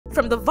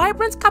From the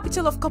vibrant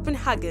capital of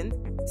Copenhagen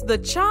to the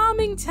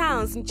charming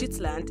towns in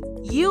Jutland,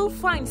 you'll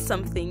find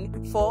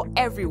something for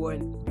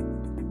everyone.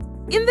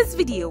 In this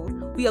video,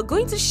 we are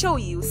going to show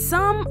you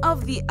some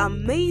of the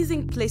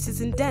amazing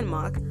places in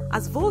Denmark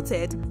as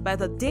voted by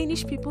the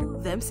Danish people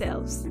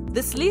themselves.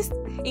 This list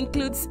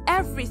includes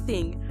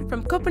everything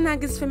from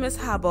Copenhagen's famous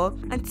harbour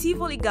and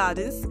Tivoli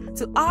gardens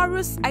to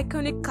Aarhus'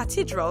 iconic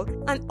cathedral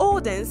and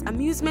Odense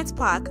amusement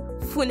park,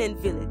 Funen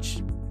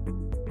village.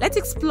 Let's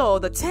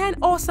explore the 10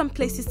 awesome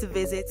places to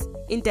visit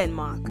in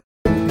Denmark.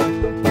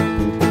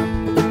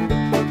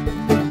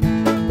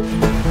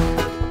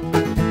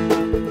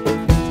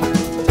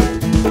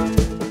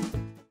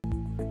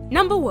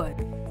 Number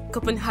 1.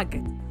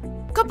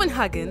 Copenhagen.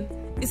 Copenhagen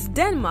is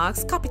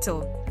Denmark's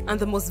capital and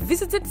the most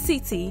visited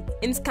city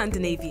in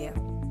Scandinavia.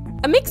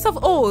 A mix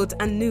of old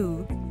and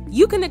new,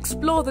 you can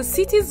explore the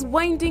city's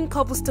winding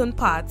cobblestone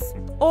paths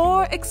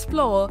or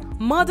explore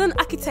modern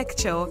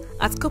architecture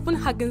at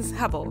Copenhagen's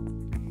harbour.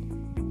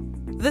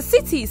 The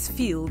city is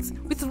filled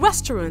with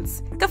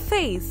restaurants,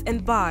 cafes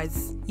and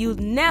bars. You'll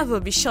never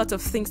be short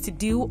of things to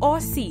do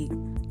or see.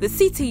 The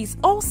city is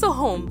also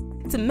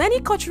home to many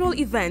cultural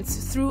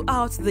events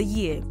throughout the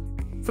year,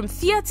 from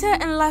theatre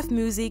and live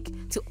music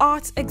to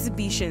art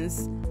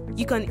exhibitions.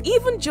 You can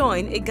even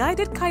join a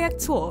guided kayak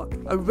tour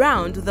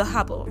around the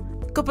harbour.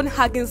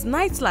 Copenhagen's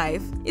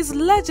nightlife is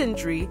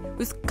legendary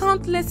with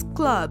countless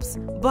clubs,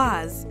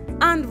 bars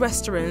and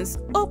restaurants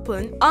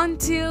open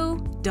until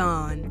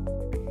dawn.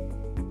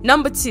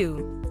 Number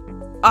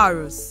 2.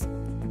 Aarhus.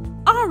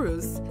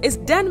 Aarhus is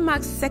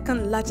Denmark's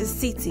second largest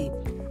city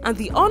and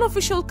the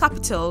unofficial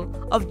capital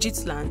of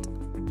Jutland.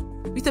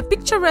 With a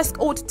picturesque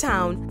old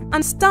town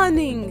and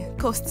stunning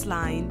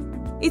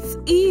coastline, it's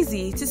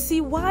easy to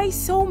see why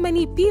so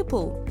many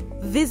people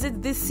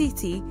visit this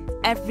city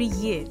every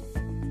year.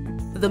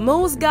 The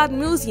Mosgard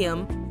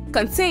Museum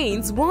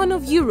contains one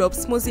of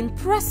Europe's most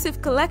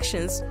impressive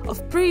collections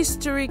of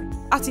prehistoric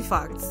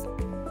artifacts.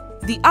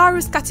 The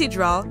Aarhus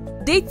Cathedral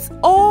dates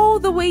all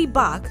the way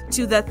back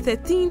to the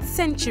 13th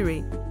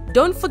century.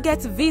 Don't forget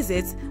to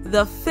visit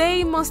the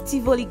famous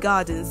Tivoli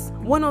Gardens,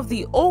 one of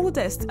the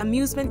oldest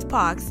amusement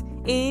parks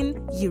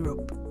in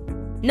Europe.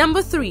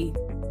 Number 3.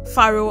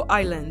 Faroe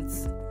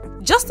Islands.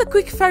 Just a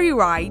quick ferry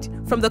ride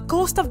from the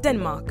coast of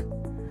Denmark.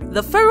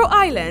 The Faroe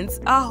Islands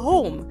are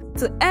home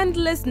to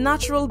endless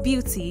natural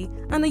beauty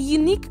and a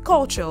unique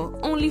culture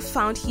only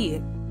found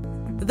here.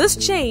 This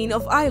chain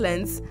of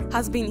islands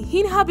has been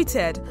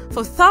inhabited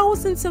for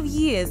thousands of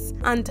years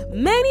and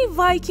many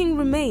Viking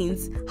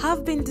remains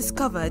have been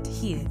discovered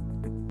here.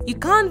 You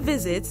can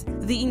visit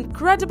the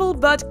incredible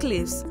bird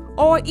cliffs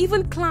or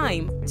even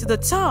climb to the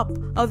top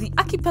of the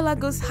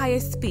archipelago's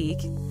highest peak,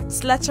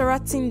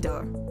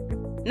 Slættaratindur.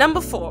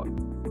 Number 4.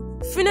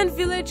 Funen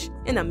Village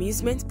and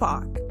Amusement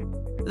Park.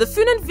 The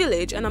Funen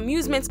Village and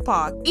Amusement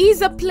Park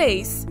is a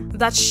place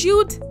that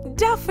should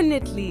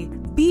definitely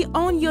be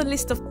on your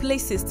list of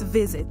places to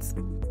visit.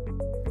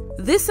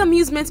 This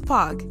amusement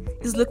park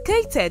is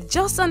located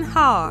just an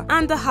hour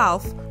and a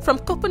half from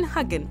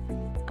Copenhagen,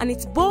 and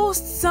it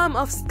boasts some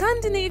of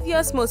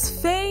Scandinavia's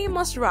most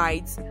famous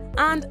rides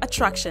and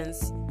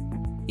attractions.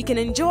 You can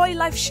enjoy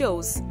live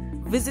shows,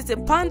 visit a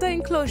panda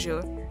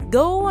enclosure,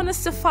 go on a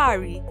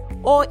safari,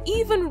 or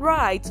even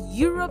ride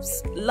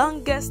Europe's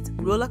longest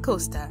roller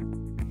coaster.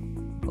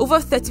 Over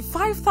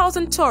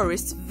 35,000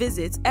 tourists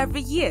visit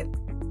every year.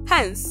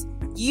 Hence,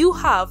 you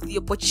have the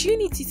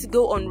opportunity to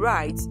go on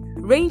rides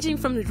ranging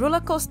from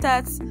roller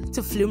coasters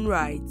to flume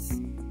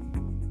rides.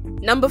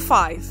 Number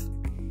 5.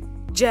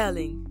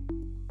 Jelling.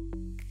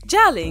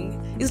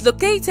 Jelling is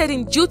located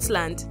in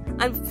Jutland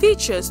and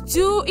features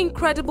 2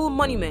 incredible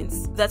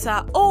monuments that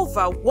are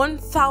over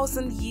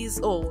 1,000 years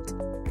old.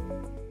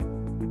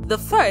 The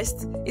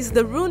first is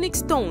the runic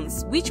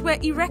stones which were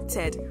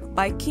erected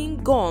by King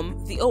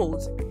Gorm the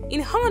Old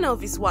in honor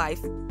of his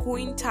wife,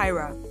 Queen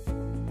Tyra.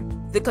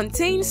 They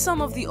contain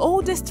some of the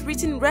oldest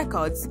written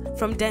records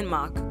from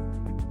Denmark.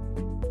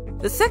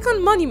 The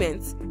second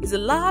monument is a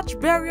large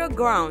burial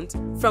ground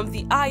from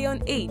the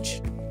Iron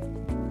Age.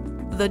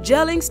 The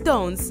Jelling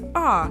stones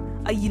are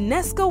a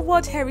UNESCO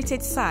World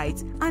Heritage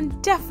Site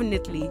and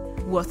definitely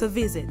worth a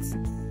visit.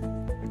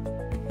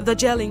 The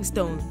Jelling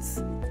stones.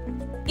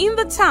 In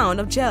the town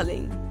of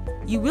Jelling,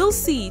 you will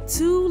see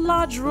 2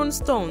 large rune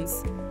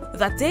stones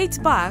that date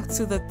back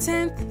to the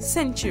 10th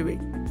century.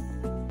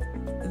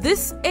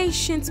 These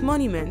ancient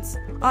monuments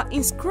are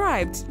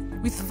inscribed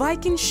with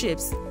Viking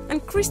ships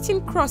and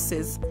Christian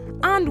crosses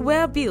and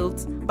were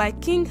built by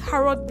King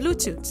Harald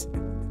Bluetooth,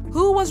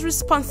 who was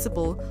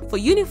responsible for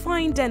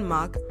unifying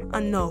Denmark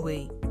and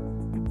Norway.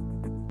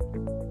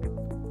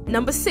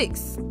 Number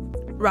 6.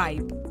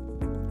 Ribe.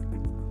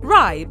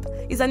 Ribe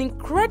is an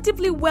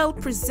incredibly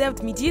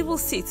well-preserved medieval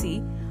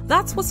city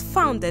that was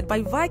founded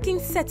by Viking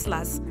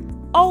settlers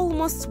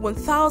almost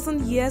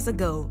 1,000 years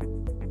ago.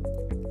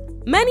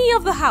 Many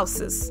of the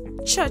houses,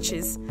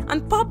 churches,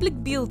 and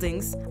public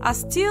buildings are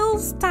still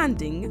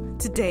standing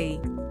today.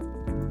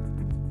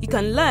 You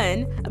can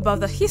learn about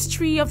the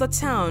history of the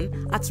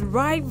town at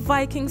Ribe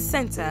Viking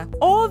Center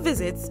or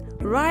visit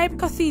Ribe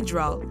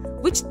Cathedral,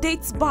 which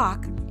dates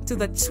back to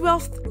the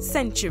 12th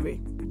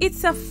century.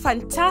 It's a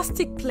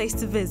fantastic place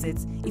to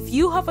visit if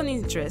you have an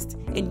interest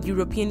in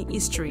European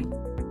history.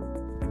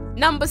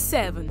 Number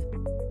 7.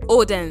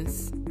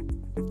 Odense.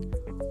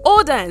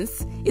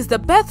 Odense is the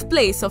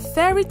birthplace of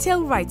fairy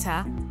tale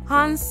writer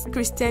Hans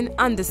Christian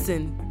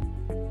Andersen.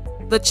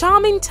 The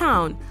charming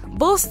town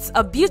boasts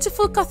a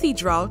beautiful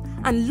cathedral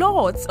and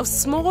lots of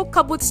small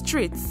cobbled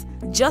streets,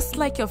 just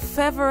like your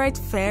favorite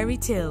fairy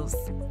tales.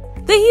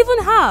 They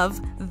even have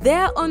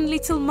their own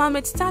Little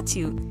Mermaid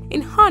statue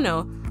in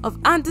honor of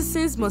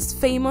Andersen's most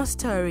famous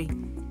story.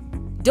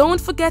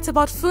 Don't forget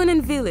about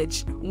Funen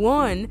Village,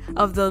 one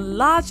of the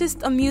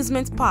largest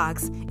amusement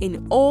parks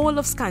in all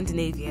of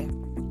Scandinavia.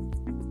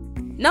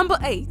 Number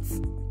 8.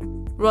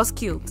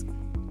 Roskilde.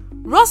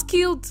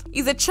 Roskilde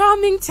is a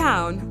charming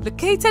town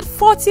located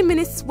 40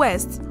 minutes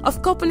west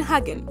of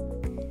Copenhagen.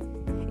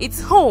 It's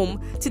home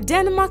to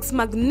Denmark's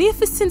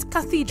magnificent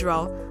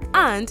cathedral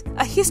and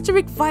a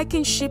historic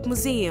Viking ship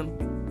museum.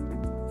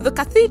 The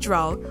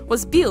cathedral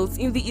was built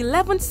in the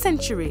 11th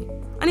century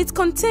and it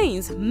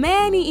contains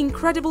many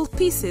incredible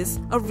pieces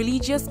of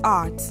religious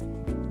art.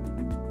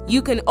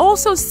 You can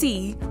also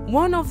see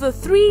one of the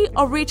 3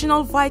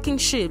 original Viking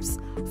ships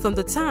from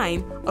the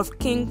time of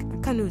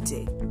King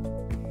Canute.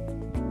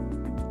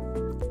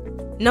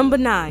 Number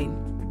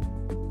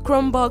 9.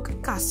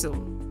 Kronborg Castle.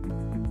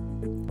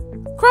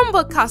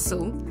 Kronborg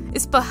Castle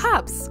is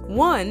perhaps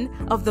one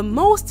of the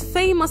most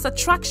famous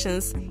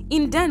attractions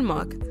in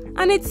Denmark,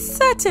 and it's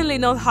certainly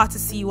not hard to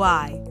see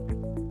why.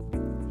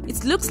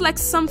 It looks like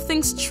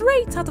something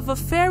straight out of a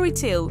fairy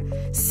tale,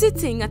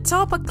 sitting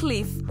atop a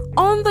cliff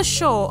on the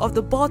shore of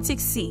the Baltic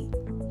Sea.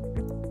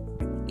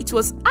 It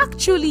was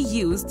actually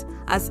used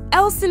as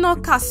Elsinore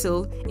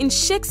Castle in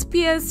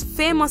Shakespeare's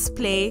famous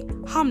play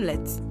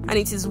Hamlet, and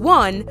it is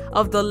one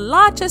of the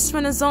largest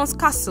Renaissance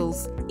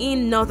castles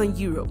in Northern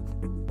Europe.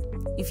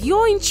 If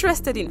you're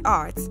interested in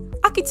art,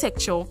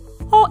 architecture,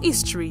 or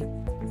history,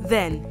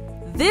 then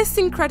this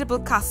incredible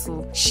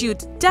castle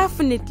should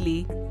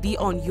definitely be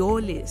on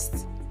your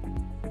list.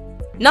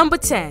 Number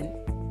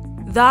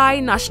 10. Thy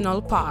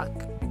National Park.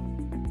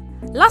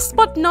 Last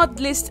but not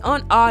least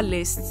on our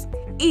list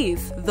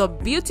is the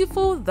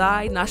beautiful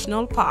Thy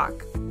National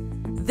Park.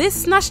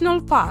 This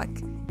national park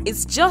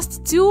is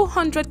just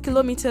 200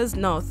 kilometers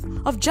north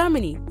of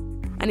Germany,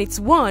 and it's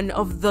one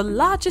of the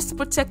largest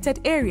protected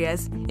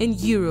areas in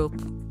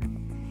Europe.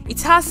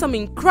 It has some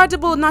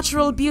incredible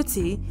natural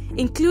beauty,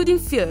 including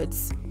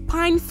fjords,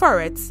 pine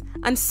forests,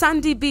 and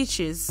sandy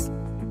beaches.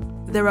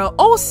 There are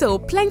also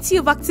plenty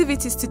of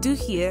activities to do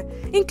here,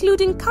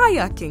 including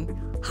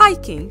kayaking,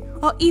 hiking,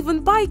 or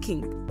even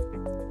biking.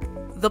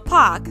 The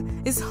park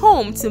is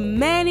home to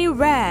many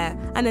rare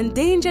and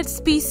endangered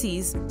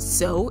species,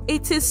 so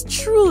it is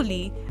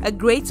truly a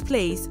great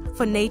place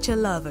for nature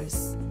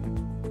lovers.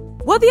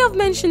 Worthy of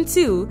mention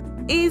too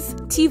is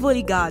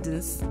Tivoli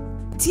Gardens.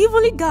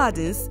 Tivoli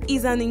Gardens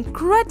is an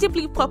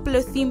incredibly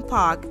popular theme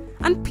park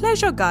and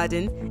pleasure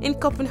garden in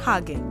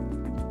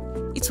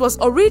Copenhagen. It was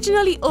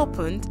originally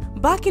opened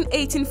back in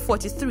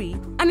 1843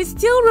 and it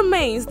still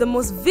remains the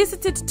most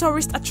visited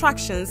tourist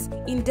attractions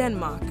in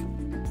Denmark.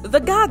 The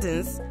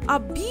gardens are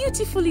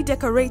beautifully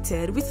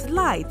decorated with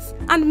lights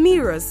and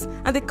mirrors,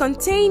 and they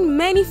contain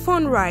many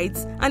fun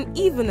rides and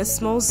even a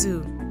small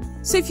zoo.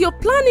 So if you're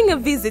planning a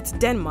visit to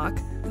Denmark,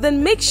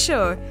 then make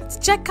sure to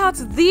check out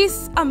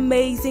these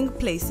amazing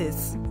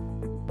places.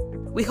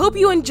 We hope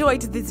you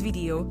enjoyed this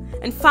video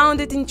and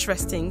found it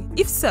interesting.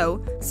 If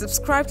so,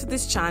 subscribe to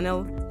this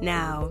channel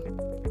now.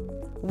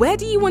 Where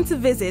do you want to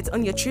visit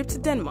on your trip to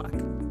Denmark?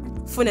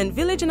 Funen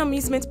Village and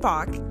Amusement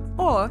Park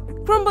or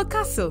Kronborg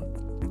Castle?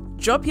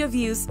 Drop your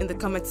views in the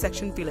comment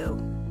section below.